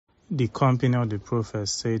The company of the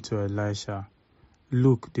prophets said to Elisha,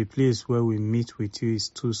 "Look, the place where we meet with you is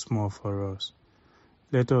too small for us.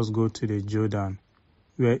 Let us go to the Jordan,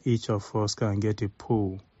 where each of us can get a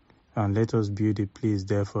pole, and let us build a place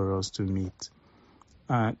there for us to meet."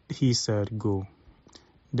 And he said, "Go."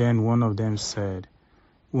 Then one of them said,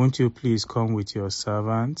 "Won't you please come with your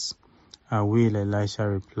servants?" And will, Elisha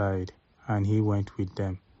replied, and he went with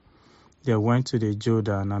them. They went to the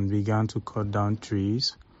Jordan and began to cut down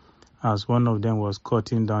trees. As one of them was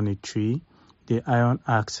cutting down a tree, the iron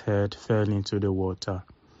axe head fell into the water.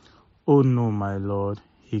 "Oh no, my lord,"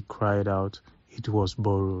 he cried out, "it was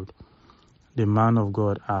borrowed." The man of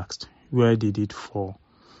God asked, "Where did it fall?"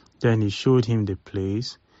 Then he showed him the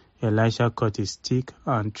place. Elisha cut a stick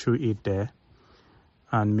and threw it there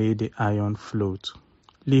and made the iron float.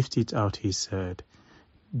 "Lift it out," he said.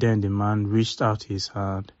 Then the man reached out his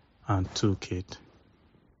hand and took it.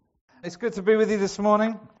 It's good to be with you this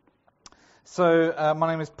morning. So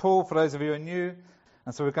my name is Paul, for those of you who are new,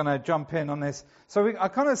 and so we're going to jump in on this. So I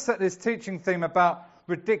kind of set this teaching theme about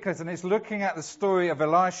ridiculous, and it's looking at the story of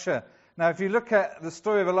Elisha. Now, if you look at the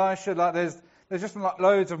story of Elisha, like there's just like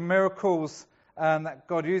loads of miracles that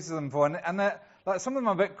God uses them for, and like some of them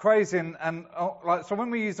are a bit crazy, and like so when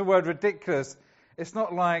we use the word ridiculous, it's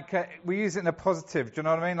not like we use it in a positive. Do you know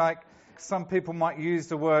what I mean? Like some people might use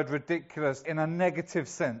the word ridiculous in a negative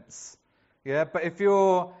sense, yeah. But if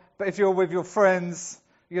you're with your friends,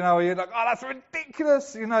 you know, you're like, "Oh, that's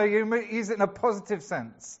ridiculous," you know, you use it in a positive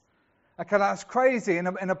sense. Okay, that's crazy in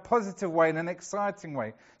a positive way, in an exciting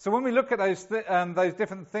way. So when we look at those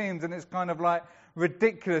different themes, and it's kind of like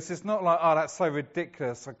ridiculous, it's not like, "Oh, that's so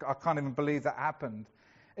ridiculous, I can't even believe that happened."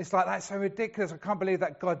 It's like, "That's so ridiculous, I can't believe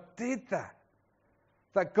that God did that.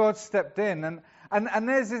 That God stepped in." And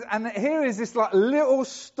there's this, and here is this like little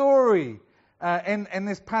story in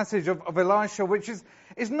this passage of Elisha, which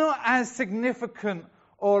is not as significant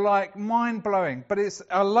or like mind-blowing, but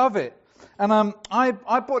I love it. And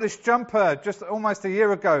I bought this jumper just almost a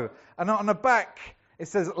year ago, and on the back it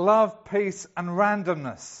says "Love, Peace, and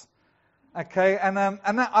Randomness." Okay, and that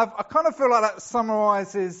I kind of feel like that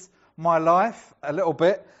summarises my life a little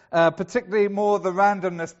bit, particularly more the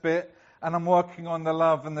randomness bit, and I'm working on the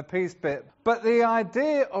love and the peace bit. But the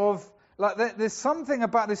idea of like there's something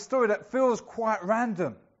about this story that feels quite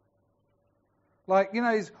random. Like, you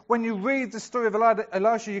know, when you read the story of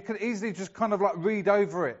Elisha, you could easily just kind of like read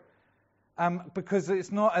over it. Because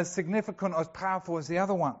it's not as significant or as powerful as the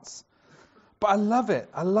other ones. But I love it.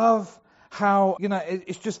 I love how, you know,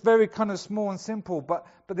 it's just very kind of small and simple. But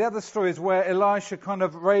the other story is where Elisha kind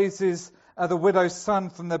of raises the widow's son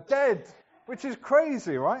from the dead, which is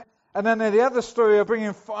crazy, right? And then the other story of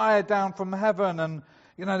bringing fire down from heaven. And,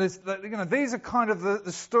 you know, these are kind of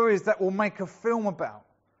the stories that will make a film about.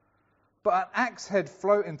 But an axe head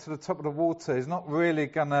floating to the top of the water is not really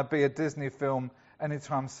going to be a Disney film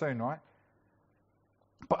anytime soon, right?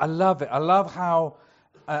 But I love it. I love how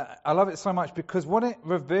I love it so much because what it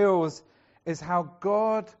reveals is how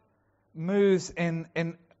God moves in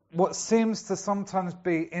what seems to sometimes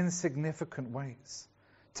be insignificant ways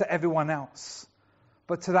to everyone else.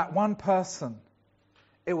 But to that one person,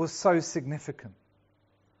 it was so significant.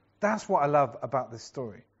 That's what I love about this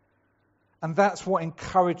story. And that's what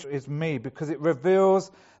encourages me, because it reveals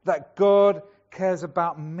that God cares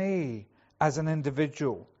about me as an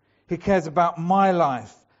individual. He cares about my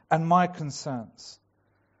life and my concerns.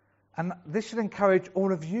 And this should encourage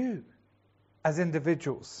all of you as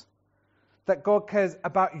individuals. That God cares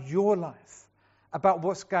about your life, about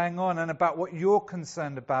what's going on and about what you're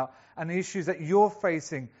concerned about and the issues that you're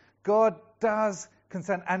facing. God does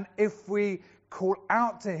concern. And if we call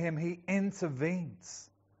out to Him, He intervenes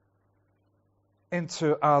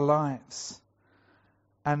into our lives.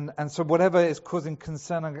 And so whatever is causing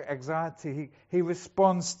concern and anxiety, He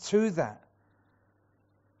responds to that.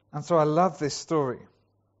 And so I love this story.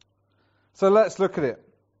 So let's look at it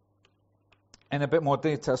in a bit more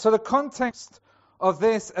detail. So the context of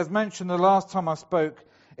this, as mentioned the last time I spoke,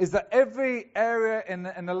 is that every area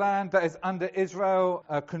in the land that is under Israel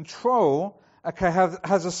control, okay,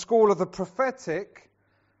 has a school of the prophetic,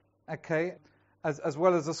 okay, as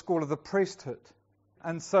well as a school of the priesthood.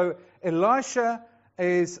 And so Elisha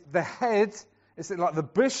is the head, it's like the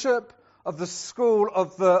bishop of the school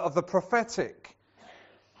of the prophetic,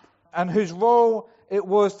 and whose role it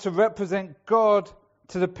was to represent God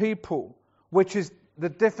to the people, which is the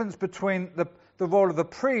difference between the role of the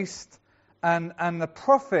priest and the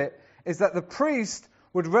prophet, is that the priest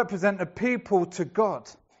would represent the people to God.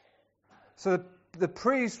 So the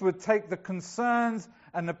priest would take the concerns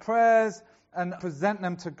and the prayers and present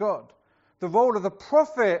them to God. The role of the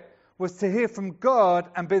prophet was to hear from God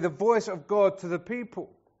and be the voice of God to the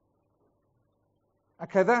people.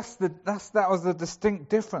 Okay, that was the distinct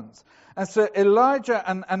difference. And so Elijah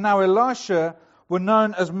and now Elisha were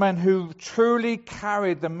known as men who truly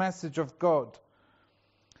carried the message of God.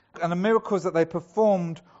 And the miracles that they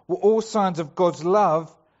performed were all signs of God's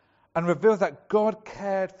love and revealed that God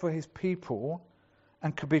cared for his people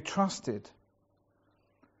and could be trusted.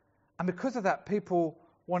 And because of that, people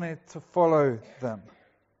wanted to follow them.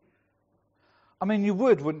 I mean, you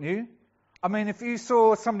would, wouldn't you? I mean, if you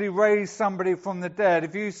saw somebody raise somebody from the dead,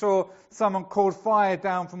 if you saw someone called fire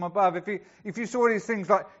down from above, if you saw these things,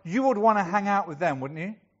 like, you would want to hang out with them, wouldn't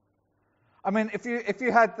you? I mean, if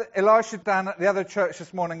you had Elisha down at the other church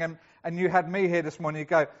this morning and you had me here this morning, you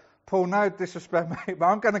go, Paul, no disrespect, mate, but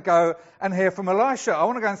I'm going to go and hear from Elisha. I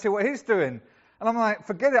want to go and see what he's doing. And I'm like,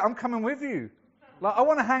 forget it, I'm coming with you. Like, I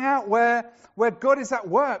want to hang out where God is at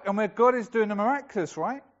work and where God is doing the miraculous,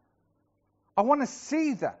 right? I want to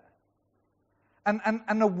see that.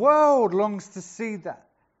 And the world longs to see that.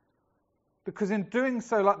 Because in doing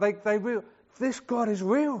so, like they will, this God is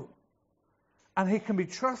real. And he can be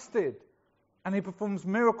trusted. And he performs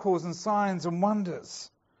miracles and signs and wonders.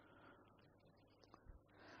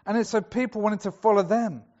 And it's so people wanted to follow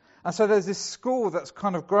them. And so there's this school that's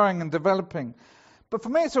kind of growing and developing. But for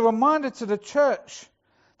me, it's a reminder to the church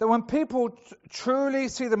that when people truly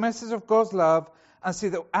see the message of God's love and see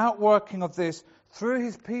the outworking of this through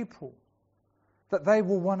his people, that they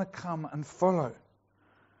will want to come and follow.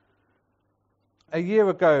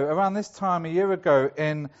 Around this time a year ago,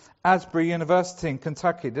 in Asbury University in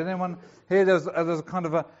Kentucky, did anyone hear there's a kind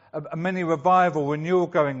of a mini revival renewal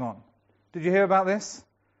going on? Did you hear about this?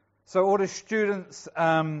 So all the students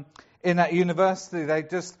in that university, they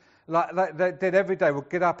just, like they did every day, would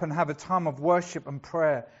get up and have a time of worship and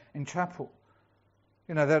prayer in chapel.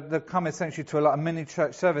 You know, they'll come essentially to a mini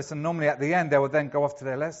church service, and normally at the end they would then go off to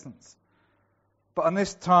their lessons. But on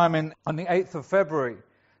this time, on the 8th of February,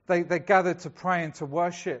 they gathered to pray and to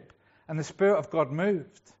worship, and the Spirit of God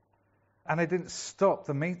moved. And they didn't stop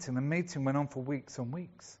the meeting. The meeting went on for weeks and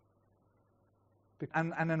weeks.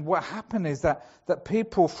 And then what happened is that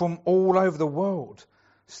people from all over the world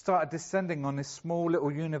started descending on this small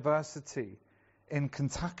little university in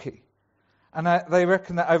Kentucky. And they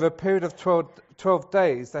reckon that over a period of 12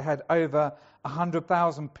 days, they had over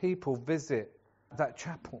 100,000 people visit that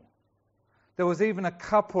chapel. There was even a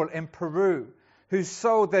couple in Peru who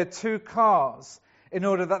sold their 2 cars in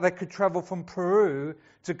order that they could travel from Peru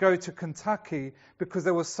to go to Kentucky because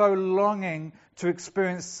they were so longing to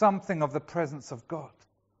experience something of the presence of God.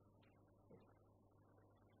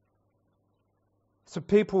 So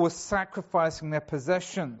people were sacrificing their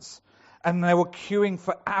possessions, and they were queuing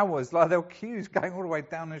for hours. Like, there were queues going all the way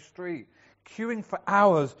down the street, queuing for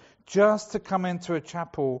hours just to come into a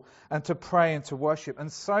chapel and to pray and to worship.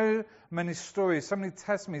 And so many stories, so many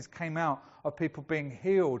testimonies came out of people being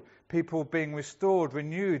healed, people being restored,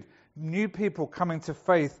 renewed, new people coming to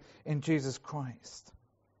faith in Jesus Christ.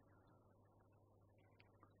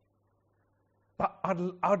 But I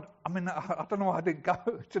don't know why I didn't go.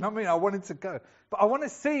 Do you know what I mean? I wanted to go. But I want to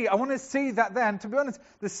see that there. And to be honest,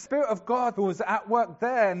 the Spirit of God who was at work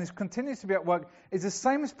there and continues to be at work is the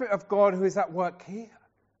same Spirit of God who is at work here.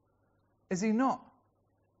 Is he not?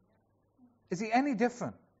 Is he any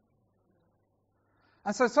different?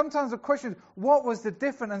 And so sometimes the question is, what was the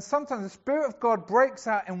difference? And sometimes the Spirit of God breaks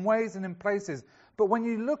out in ways and in places. But when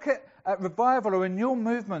you look at revival or renewal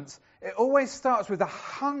movements, it always starts with a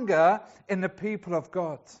hunger in the people of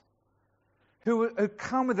God, who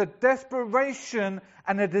come with a desperation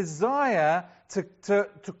and a desire to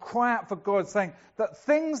cry out for God, saying that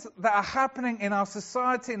things that are happening in our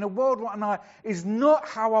society, in the world right now, is not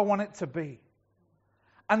how I want it to be.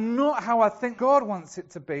 And not how I think God wants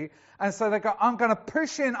it to be. And so they go, I'm going to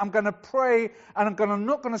push in, I'm going to pray, and I'm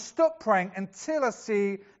not going to stop praying until I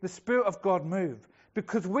see the Spirit of God move.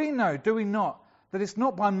 Because we know, do we not, that it's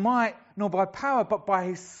not by might nor by power, but by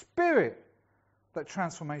His Spirit that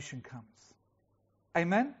transformation comes.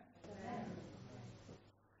 Amen? Amen.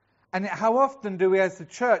 And yet how often do we as the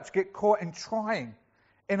church get caught in trying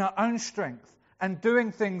in our own strength and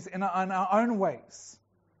doing things in our own ways?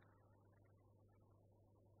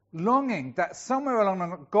 Longing that somewhere along the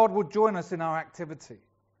line God will join us in our activity.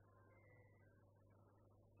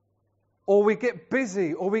 Or we get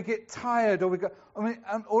busy, or we get tired, or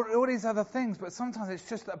or all these other things. But sometimes it's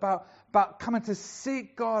just about coming to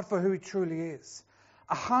seek God for who He truly is.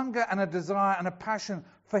 A hunger and a desire and a passion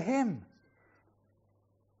for Him.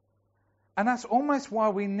 And that's almost why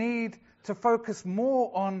we need to focus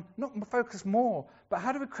more on, not focus more, but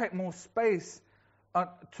how do we create more space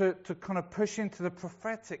to kind of push into the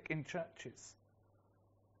prophetic in churches.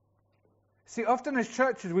 See, often as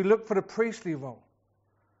churches we look for the priestly role.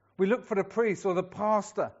 We look for the priest or the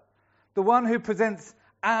pastor, the one who presents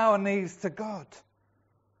our needs to God.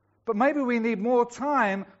 But maybe we need more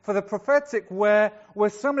time for the prophetic where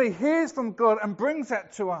somebody hears from God and brings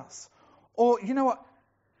that to us. Or, you know what?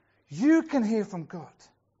 You can hear from God.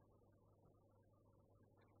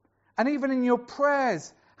 And even in your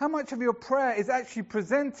prayers, how much of your prayer is actually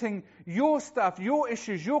presenting your stuff, your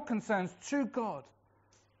issues, your concerns to God,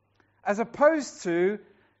 as opposed to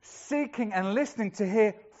seeking and listening to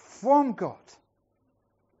hear from God?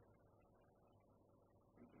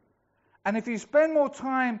 And if you spend more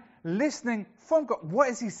time listening from God, what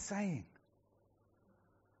is He saying?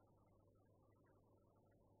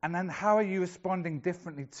 And then how are you responding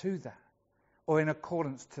differently to that, or in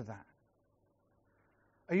accordance to that?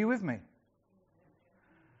 Are you with me?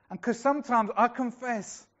 And because sometimes I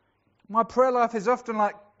confess, my prayer life is often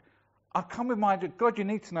like, I come with my, God, you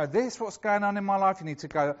need to know this, what's going on in my life. You need to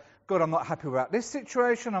go, God, I'm not happy about this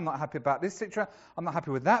situation. I'm not happy about this situation. I'm not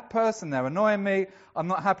happy with that person. They're annoying me. I'm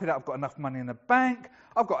not happy that I've got enough money in the bank.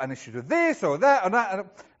 I've got an issue with this or that or that.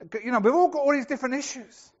 You know, we've all got all these different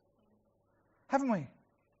issues, haven't we?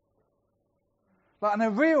 Like, and they're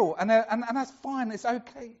real, and that's fine. It's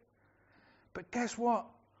okay. But guess what?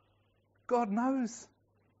 God knows.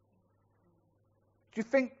 Do you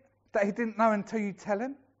think that He didn't know until you tell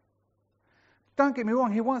Him? Don't get me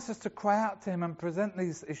wrong, He wants us to cry out to Him and present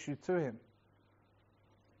these issues to Him.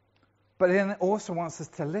 But He also wants us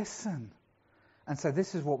to listen and say,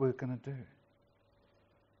 this is what we're going to do.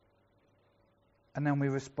 And then we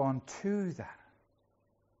respond to that.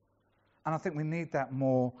 And I think we need that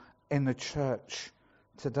more in the church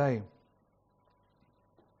today.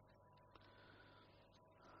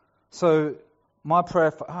 So, my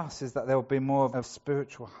prayer for us is that there will be more of a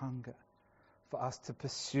spiritual hunger for us to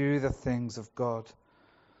pursue the things of God,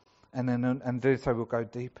 and do so we'll go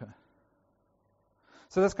deeper.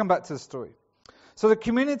 So let's come back to the story. So the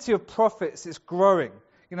community of prophets is growing.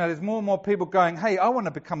 You know, there's more and more people going, hey, I want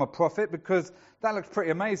to become a prophet because that looks pretty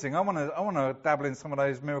amazing. I want to dabble in some of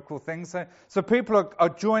those miracle things. So people are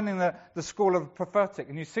joining the school of prophetic,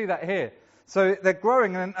 and you see that here. So they're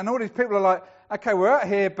growing, and all these people are like, okay, we're out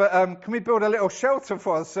here, but can we build a little shelter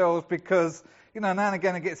for ourselves because, you know, now and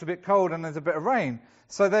again it gets a bit cold and there's a bit of rain.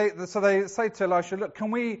 So they say to Elisha, look,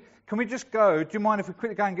 can we just go? Do you mind if we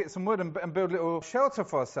quickly go and get some wood and build a little shelter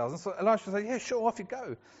for ourselves? And so Elisha said, yeah, sure, off you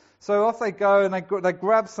go. So off they go, and they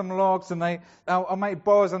grab some logs, and our mate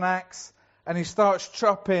borrows an axe, and he starts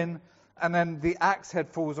chopping, and then the axe head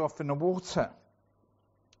falls off in the water.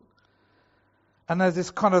 And there's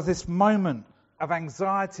this moment of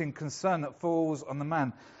anxiety and concern that falls on the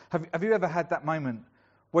man. Have you ever had that moment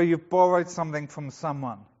where you've borrowed something from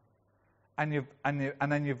someone and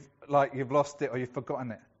then you've lost it or you've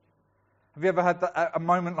forgotten it? Have you ever had a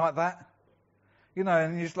moment like that? You know,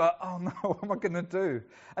 and you're just like, oh no, what am I going to do?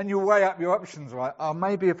 And you weigh up your options, right? Oh,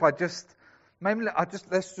 let's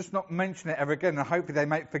just not mention it ever again, and hopefully they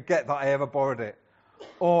may forget that I ever borrowed it.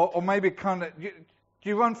 Or maybe kind of, do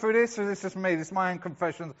you run through this, or is this just me? This is my own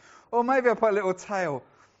confessions. Or maybe I put a little tail.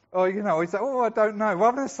 Or, you know, he's like, oh, I don't know.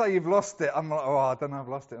 Rather than say you've lost it, I'm like, oh, I don't know, I've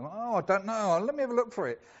lost it. I'm like, oh, I don't know. Let me have a look for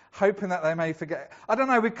it. Hoping that they may forget. I don't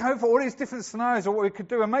know. We go for all these different scenarios of what we could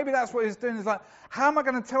do. And maybe that's what he's doing. Is like, how am I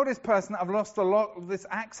going to tell this person that I've lost a lot of this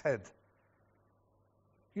axe head?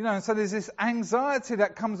 You know, and so there's this anxiety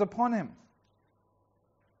that comes upon him.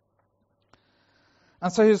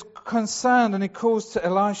 And so he's concerned, and he calls to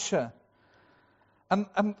Elisha. And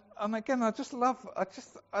again, I just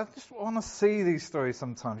want to see these stories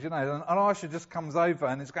sometimes, you know. And Elisha just comes over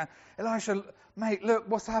and he's going, Elisha, mate, look,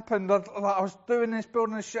 what's happened? I was doing this,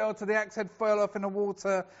 building a shelter, the axe head fell off in the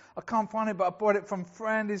water. I can't find it, but I bought it from a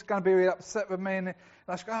friend. He's going to be really upset with me. And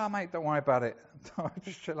Elisha goes, oh, mate, don't worry about it.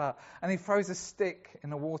 Just chill out. And he throws a stick in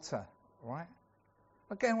the water, right?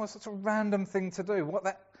 Again, what's such a random thing to do?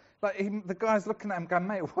 The guy's looking at him going,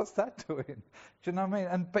 mate, what's that doing? Do you know what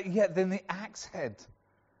I mean? But yet then the axe head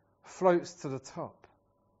floats to the top.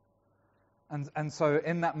 And so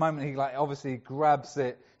in that moment he obviously grabs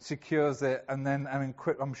it, secures it, and then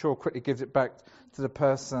I'm sure quickly gives it back to the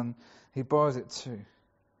person he borrows it to.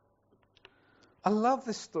 I love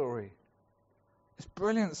this story. It's a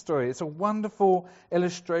brilliant story. It's a wonderful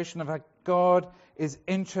illustration of how God is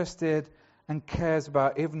interested and cares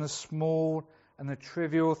about even the small and the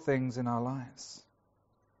trivial things in our lives.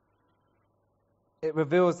 It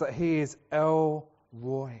reveals that He is El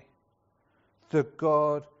Roy, the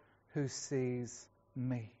God who sees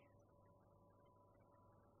me.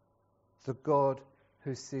 The God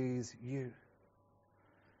who sees you.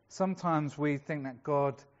 sometimes we think that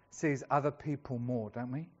God sees other people more,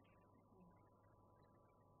 don't we?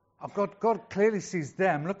 Oh, God clearly sees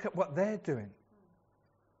them. Look at what they're doing.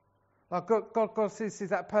 Like God sees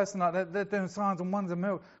that person, like they're doing signs and wonders and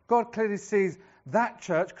miracles. God clearly sees that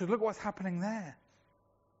church because look what's happening there.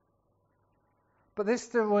 But this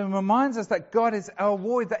story reminds us that God is our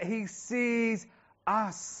void, that He sees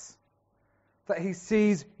us, that He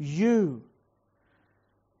sees you,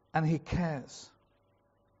 and He cares.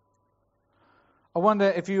 I wonder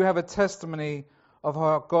if you have a testimony of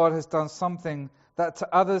how God has done something that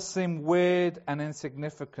to others seemed weird and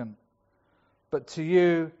insignificant, but to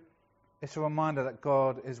you, it's a reminder that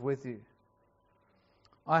God is with you.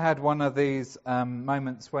 I had one of these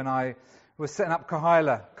moments when I was setting up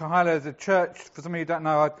Kahila. Kahila is a church, for some of you who don't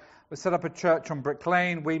know, we set up a church on Brick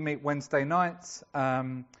Lane. We meet Wednesday nights.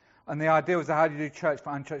 And the idea was how do you do church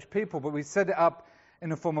for unchurched people? But we set it up in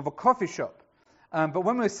the form of a coffee shop. But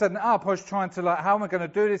when we were setting it up, I was trying to, how am I going to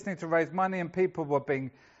do this? Need to raise money. And people were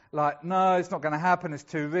being like, no, it's not going to happen. It's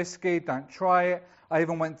too risky. Don't try it. I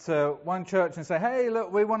even went to one church and said, hey,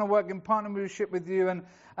 look, we want to work in partnership with you. And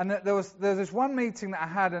there was this one meeting that I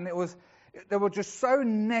had, and they were just so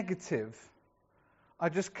negative. I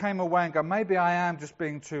just came away and go, maybe I am just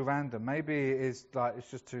being too random. Maybe it is it's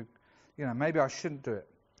just too, maybe I shouldn't do it.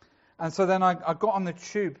 And so then I got on the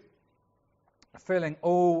tube feeling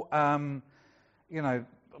all, a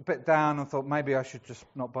bit down and thought maybe I should just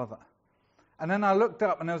not bother. And then I looked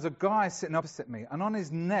up and there was a guy sitting opposite me, and on his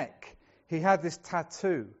neck he had this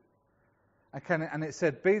tattoo. And it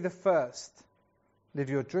said, be the first, live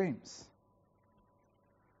your dreams.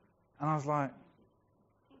 And I was like,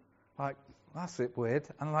 that's a bit weird.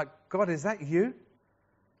 And I'm like, God, is that you?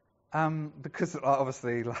 Because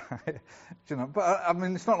obviously, but I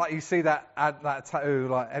mean, it's not like you see that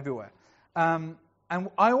tattoo everywhere. And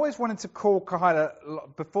I always wanted to call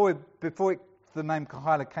Kahila, before the name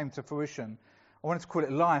Kahila came to fruition, I wanted to call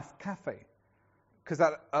it Life Cafe. Because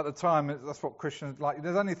at the time, that's what Christians like.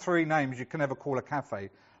 There's only 3 names you can ever call a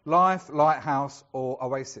cafe: Life, Lighthouse, or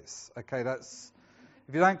Oasis. Okay,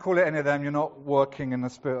 if you don't call it any of them, you're not working in the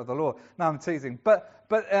spirit of the Lord. No, I'm teasing. But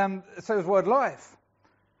so it was word life.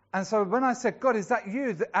 And so when I said, God, is that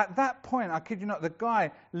you? At that point, I kid you not, the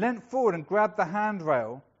guy leant forward and grabbed the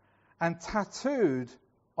handrail and tattooed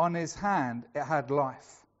on his hand, it had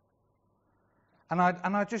life. And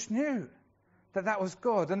I just knew that was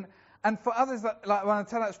God. And for others, when I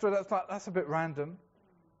tell that story, that's a bit random.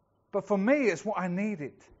 But for me, it's what I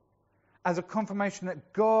needed as a confirmation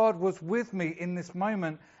that God was with me in this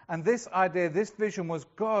moment, and this idea, this vision was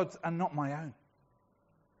God's and not my own.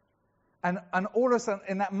 And all of a sudden,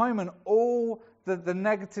 in that moment, all the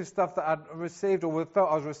negative stuff that I'd received or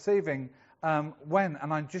felt I was receiving went,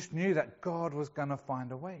 and I just knew that God was going to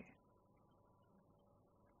find a way.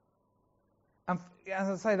 And as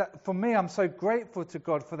I say, that for me, I'm so grateful to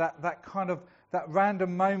God for that kind of that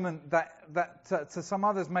random moment that to some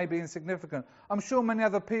others may be insignificant. I'm sure many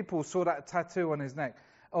other people saw that tattoo on his neck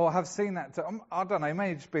or have seen that. I don't know, it may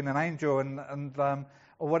have just been an angel and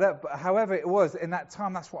or whatever. But however it was, in that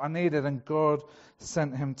time, that's what I needed, and God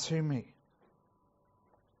sent him to me.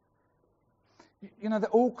 They're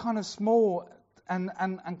all kind of small and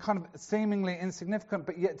kind of seemingly insignificant,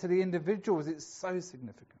 but yet to the individuals, it's so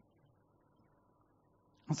significant.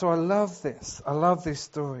 And so I love this. I love these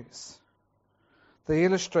stories. They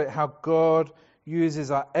illustrate how God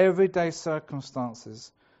uses our everyday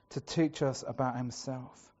circumstances to teach us about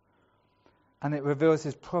himself. And it reveals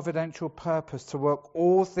his providential purpose to work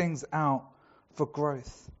all things out for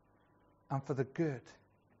growth and for the good,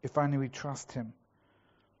 if only we trust him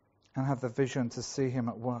and have the vision to see him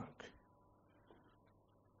at work.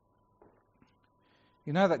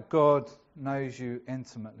 You know that God knows you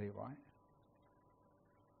intimately, right?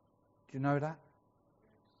 Do you know that?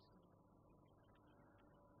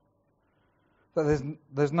 That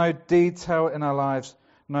there's no detail in our lives,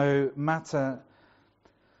 no matter,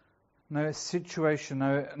 no situation,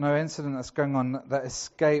 no incident that's going on that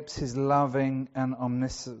escapes his loving and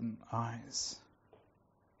omniscient eyes.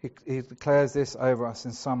 He declares this over us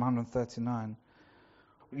in Psalm 139.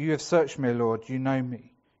 You have searched me, Lord, you know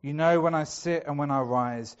me. You know when I sit and when I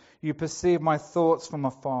rise. You perceive my thoughts from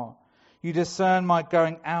afar. You discern my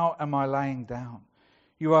going out and my laying down.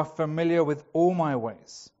 You are familiar with all my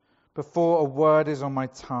ways. Before a word is on my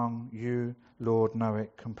tongue, you, Lord, know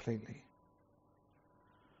it completely.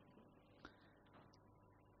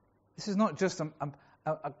 This is not just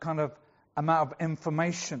a kind of amount of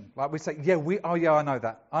information. Like we say, I know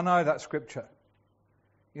that. I know that scripture.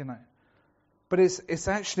 But it's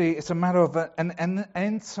actually a matter of an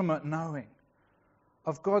intimate knowing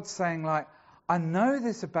of God saying, I know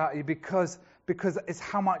this about you because it's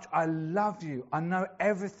how much I love you. I know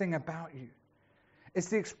everything about you. It's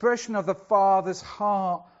the expression of the Father's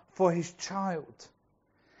heart for his child.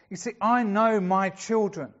 You see, I know my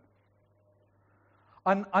children.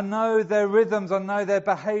 I know their rhythms, I know their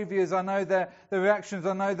behaviors, I know their reactions,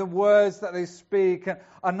 I know the words that they speak.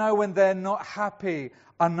 I know when they're not happy,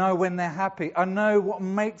 I know when they're happy. I know what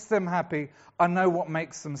makes them happy, I know what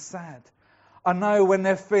makes them sad. I know when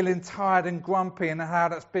they're feeling tired and grumpy and how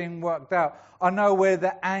that's being worked out. I know where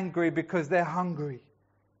they're angry because they're hungry.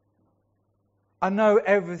 I know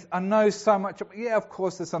everything. I know so much. Yeah, of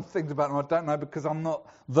course there's some things about them I don't know because I'm not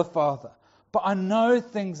the Father. But I know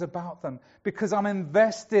things about them because I'm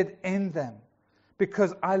invested in them,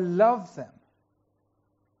 because I love them.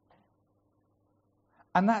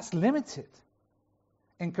 And that's limited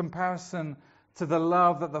in comparison to the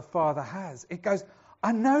love that the Father has. It goes,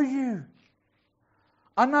 I know you.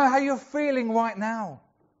 I know how you're feeling right now.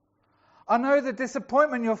 I know the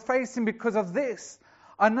disappointment you're facing because of this.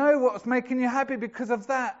 I know what's making you happy because of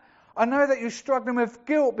that. I know that you're struggling with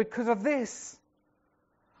guilt because of this.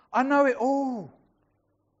 I know it all.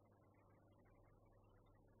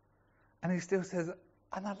 And he still says,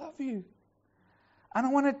 and I love you. And I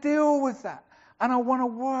want to deal with that. And I want to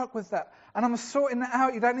work with that. And I'm sorting that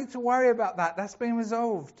out. You don't need to worry about that. That's been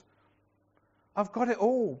resolved. I've got it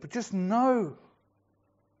all. But just know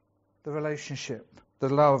the relationship, the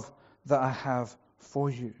love that I have for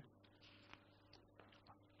you.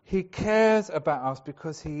 He cares about us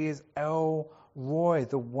because he is El Roy,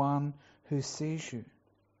 the one who sees you.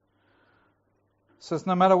 So it's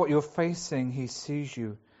no matter what you're facing, he sees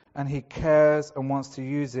you and he cares and wants to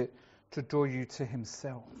use it to draw you to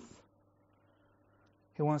himself.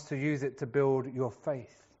 He wants to use it to build your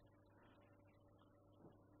faith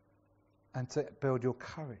and to build your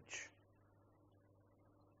courage,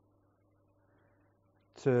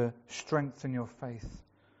 to strengthen your faith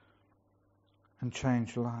and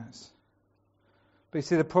change lives. But you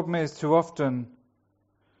see, the problem is too often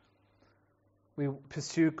we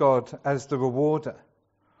pursue God as the rewarder,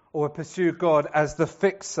 or we pursue God as the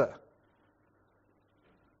fixer,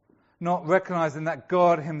 not recognizing that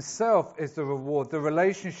God himself is the reward. The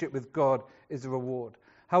relationship with God is the reward.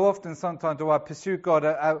 How often, sometimes, do I pursue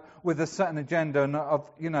God with a certain agenda?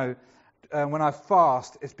 And when I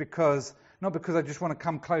fast, it's not because I just want to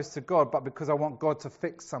come close to God, but because I want God to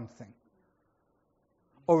fix something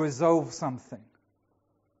or resolve something.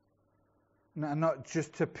 No,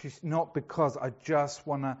 not because I just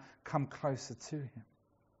want to come closer to him.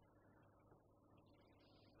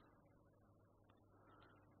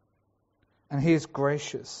 And he is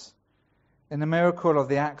gracious. In the miracle of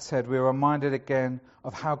the axe head, we are reminded again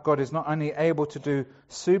of how God is not only able to do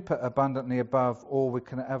super abundantly above all we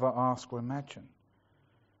can ever ask or imagine,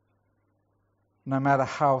 no matter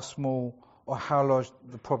how small or how large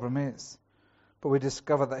the problem is, but we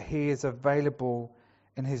discover that he is available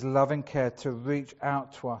in his loving care to reach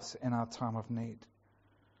out to us in our time of need.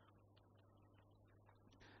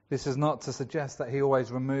 This is not to suggest that he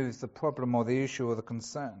always removes the problem or the issue or the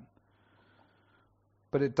concern,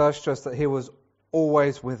 but it does stress that he was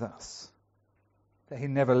always with us, that he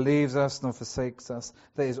never leaves us nor forsakes us,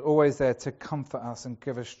 that he's always there to comfort us and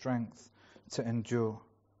give us strength to endure.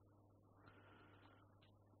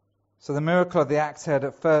 So the miracle of the axe head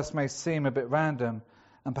at first may seem a bit random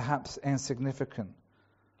and perhaps insignificant,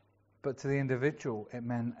 but to the individual it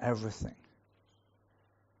meant everything.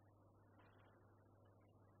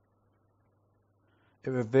 It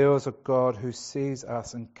reveals a God who sees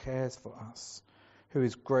us and cares for us, who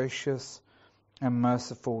is gracious and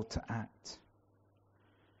merciful to act.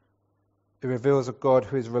 It reveals a God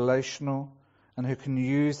who is relational and who can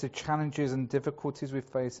use the challenges and difficulties we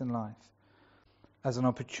face in life as an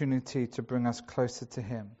opportunity to bring us closer to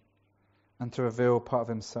him and to reveal part of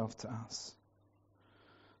himself to us.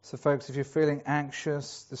 So folks, if you're feeling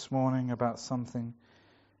anxious this morning about something,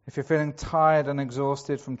 if you're feeling tired and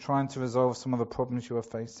exhausted from trying to resolve some of the problems you are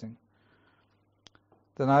facing,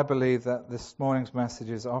 then I believe that this morning's message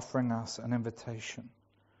is offering us an invitation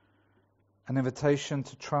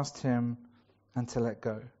to trust him and to let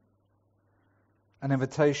go, an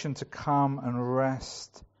invitation to come and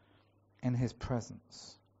rest in his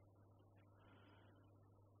presence.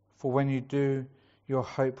 For when you do, your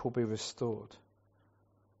hope will be restored.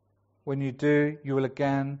 When you do, you will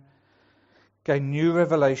again gain new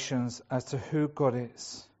revelations as to who God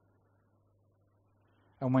is.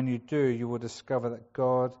 And when you do, you will discover that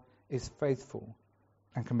God is faithful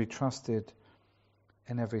and can be trusted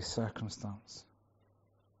in every circumstance.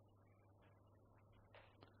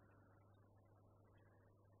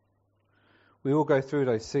 We all go through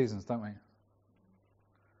those seasons, don't we?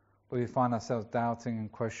 where we find ourselves doubting and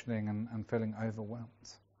questioning and feeling overwhelmed.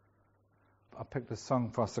 I picked a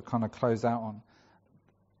song for us to kind of close out on.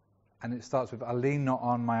 And it starts with, I lean not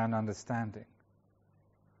on my own understanding.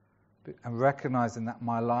 And recognizing that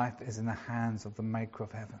my life is in the hands of the maker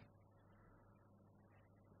of heaven.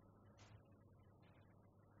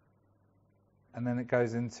 And then it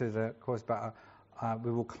goes into the course about we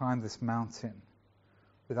will climb this mountain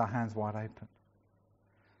with our hands wide open.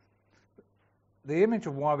 The image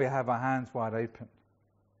of why we have our hands wide open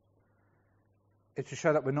is to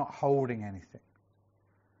show that we're not holding anything.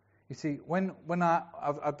 You see, when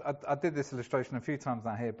I did this illustration a few times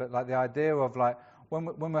now here, but like the idea of like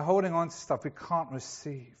when we're holding on to stuff, we can't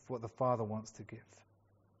receive what the Father wants to give.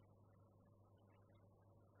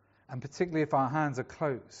 And particularly if our hands are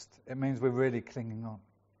closed, it means we're really clinging on.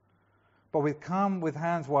 But we come with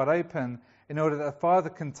hands wide open in order that the Father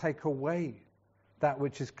can take away that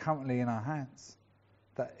which is currently in our hands,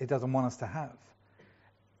 that He doesn't want us to have,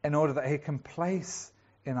 in order that He can place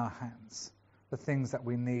in our hands the things that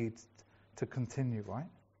we need to continue, right?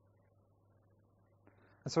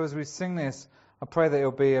 And so as we sing this, I pray that it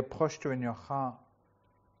will be a posture in your heart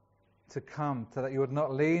to come, to that you would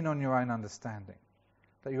not lean on your own understanding,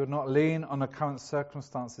 that you would not lean on the current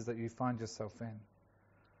circumstances that you find yourself in.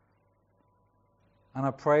 And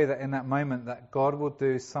I pray that in that moment that God will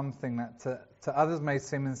do something that to others may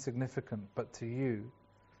seem insignificant, but to you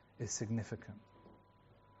is significant.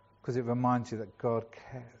 Because it reminds you that God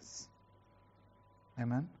cares.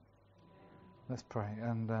 Amen? Let's pray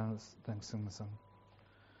and let's then sing the song.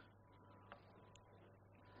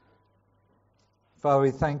 Father,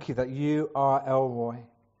 we thank you that you are Elroy,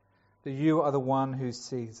 that you are the one who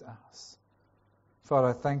sees us. Father,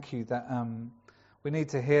 I thank you that we need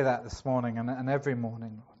to hear that this morning and every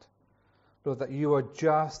morning, Lord. Lord, that you are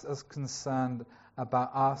just as concerned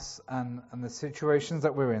about us and the situations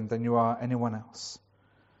that we're in than you are anyone else.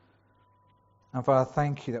 And Father,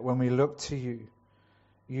 thank you that when we look to you,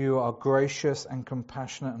 you are gracious and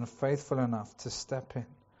compassionate and faithful enough to step in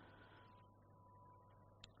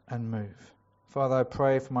and move. Father, I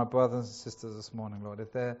pray for my brothers and sisters this morning, Lord.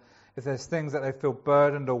 If there's things that they feel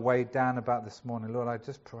burdened or weighed down about this morning, Lord, I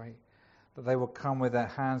just pray that they will come with their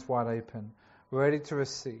hands wide open, ready to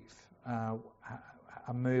receive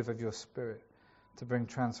a move of your Spirit to bring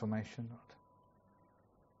transformation, Lord.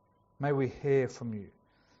 May we hear from you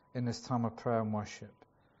in this time of prayer and worship.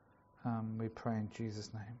 We pray in Jesus'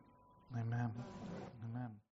 name. Amen. Amen.